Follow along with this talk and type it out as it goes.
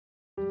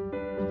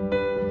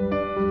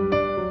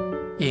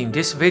In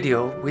this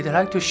video, we'd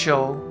like to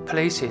show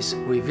places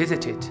we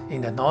visited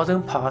in the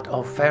northern part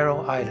of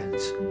Faroe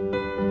Islands.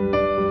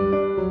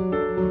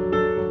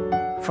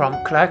 From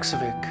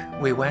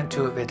Klaksvik, we went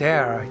to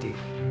Viðareiði.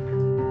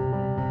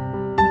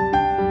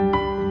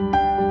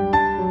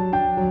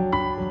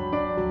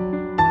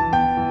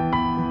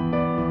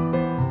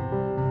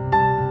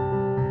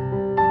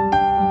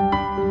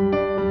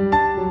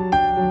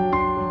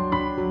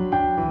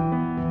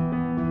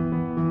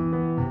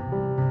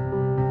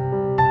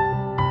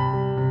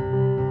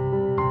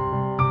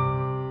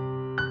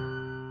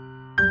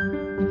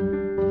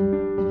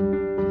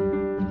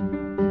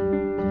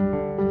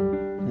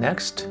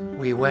 Next,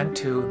 we went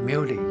to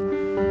Muli.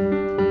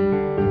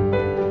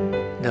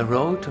 The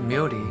road to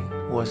Muli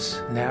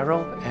was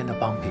narrow and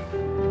bumpy.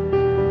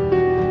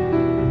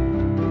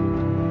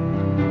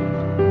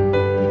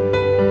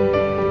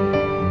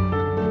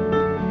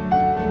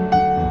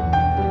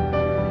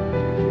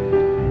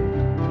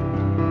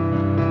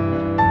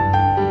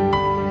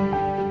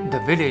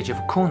 The village of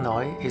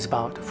Kunoy is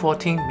about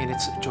 14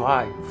 minutes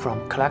drive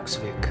from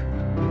Klaksvik.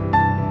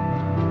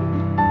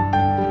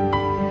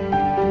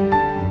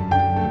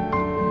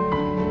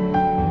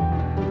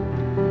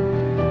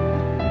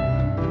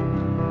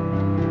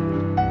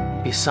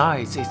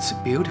 Besides its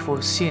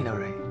beautiful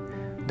scenery,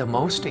 the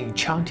most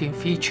enchanting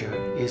feature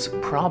is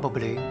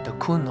probably the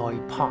Kunoy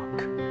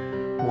Park,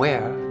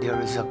 where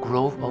there is a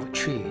grove of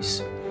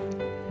trees.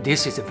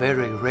 This is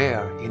very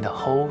rare in the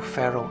whole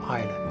Faroe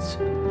Islands.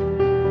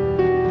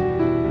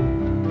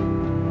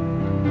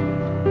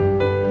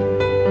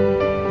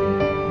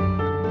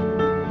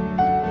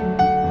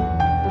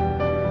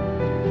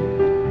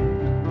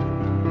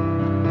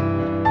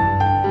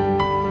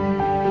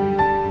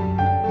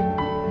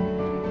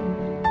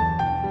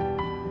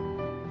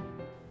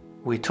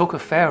 We took a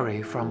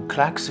ferry from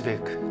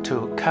Klaksvik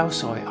to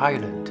Faroe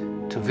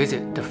Island to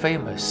visit the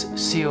famous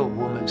Seal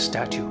Woman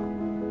statue.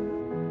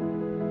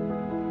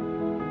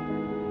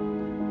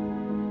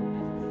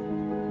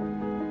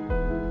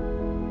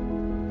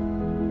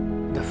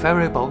 The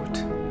ferry boat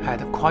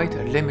had quite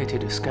a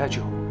limited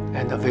schedule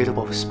and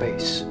available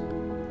space.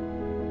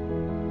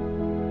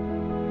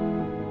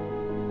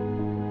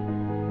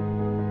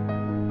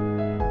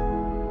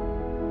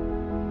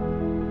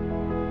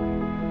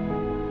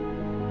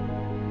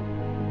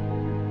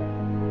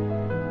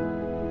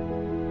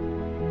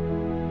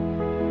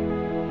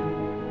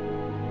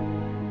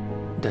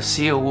 The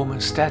Seal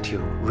Woman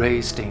statue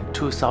raised in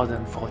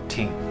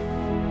 2014.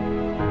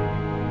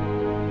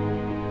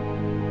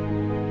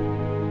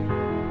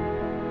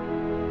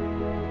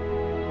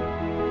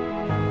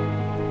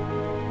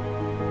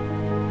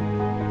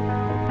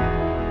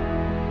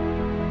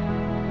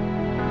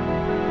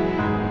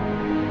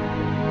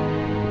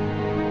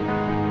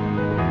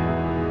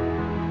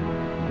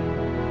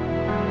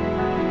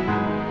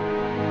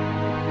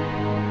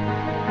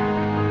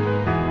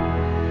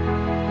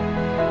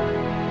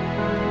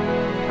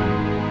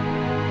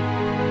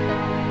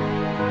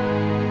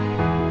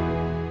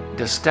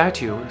 The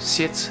statue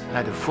sits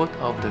at the foot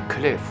of the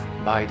cliff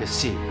by the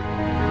sea.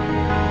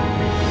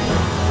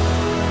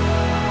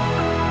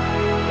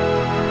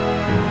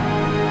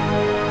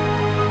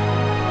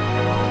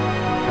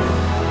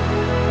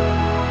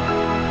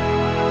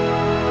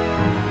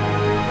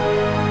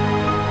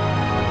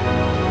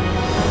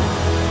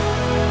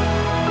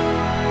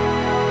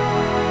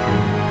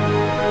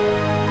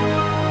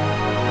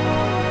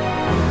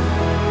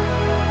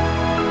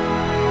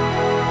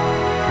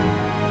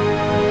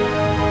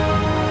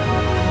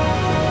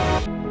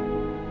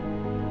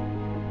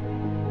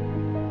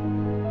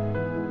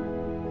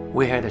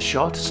 We had a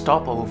short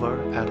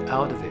stopover at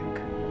Eldvik.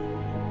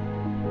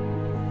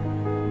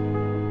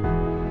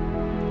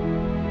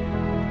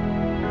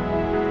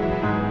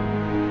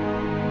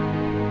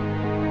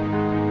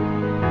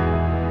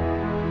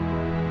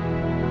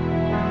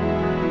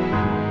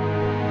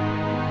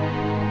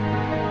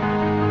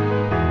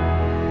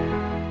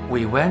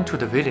 We went to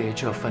the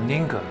village of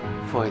Faninga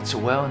for its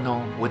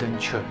well-known wooden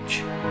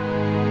church.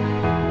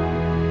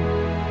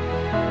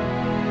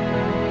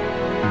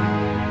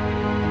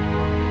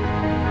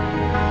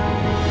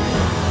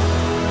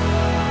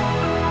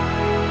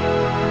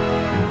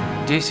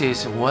 This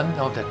is one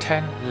of the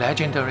 10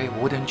 legendary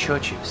wooden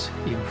churches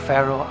in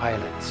Faroe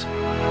Islands.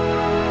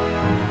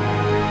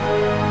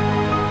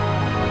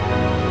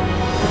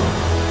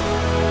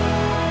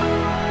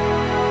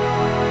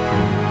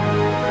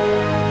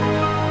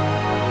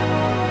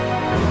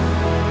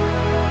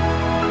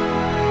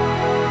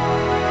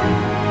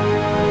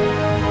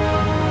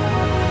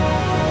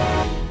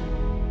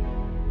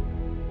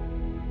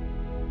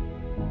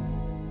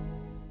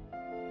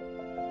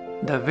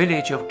 The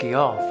village of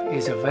Gjof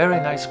is a very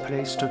nice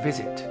place to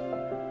visit.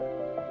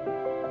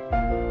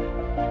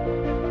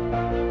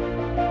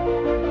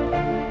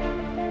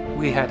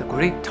 We had a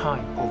great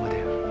time over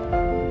there.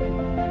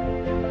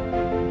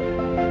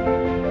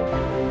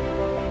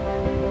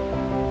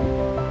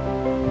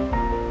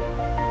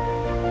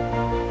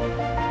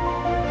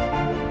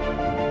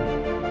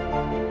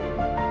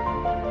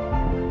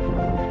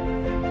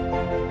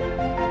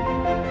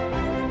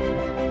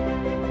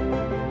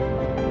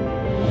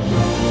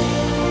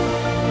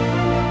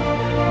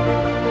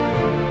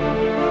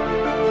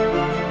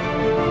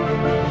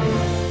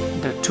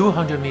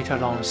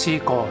 200-meter-long sea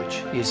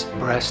gorge is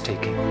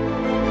breathtaking.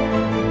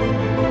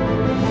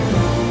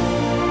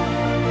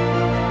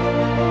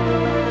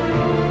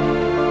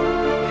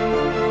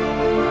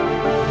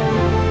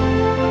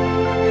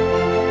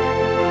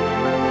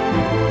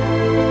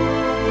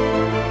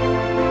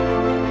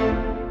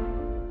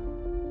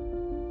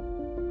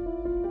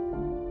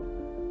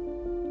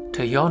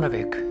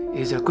 Tejønavik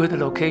is a good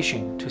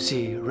location to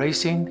see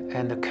racing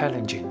and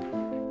challenging,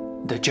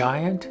 the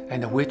giant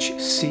and witch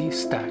sea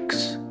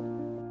stacks.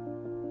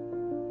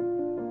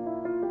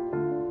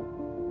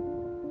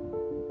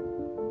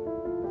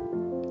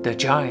 The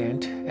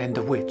giant and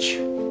the witch.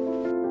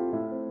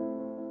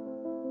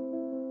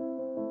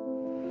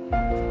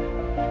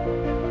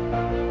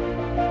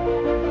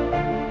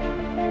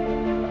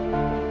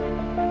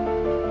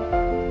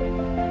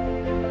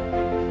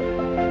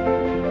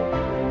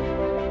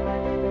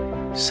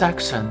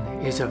 Saxon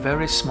is a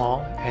very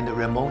small and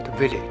remote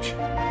village.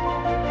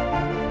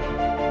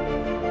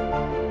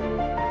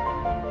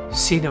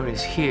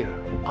 Sceneries here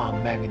are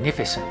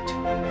magnificent.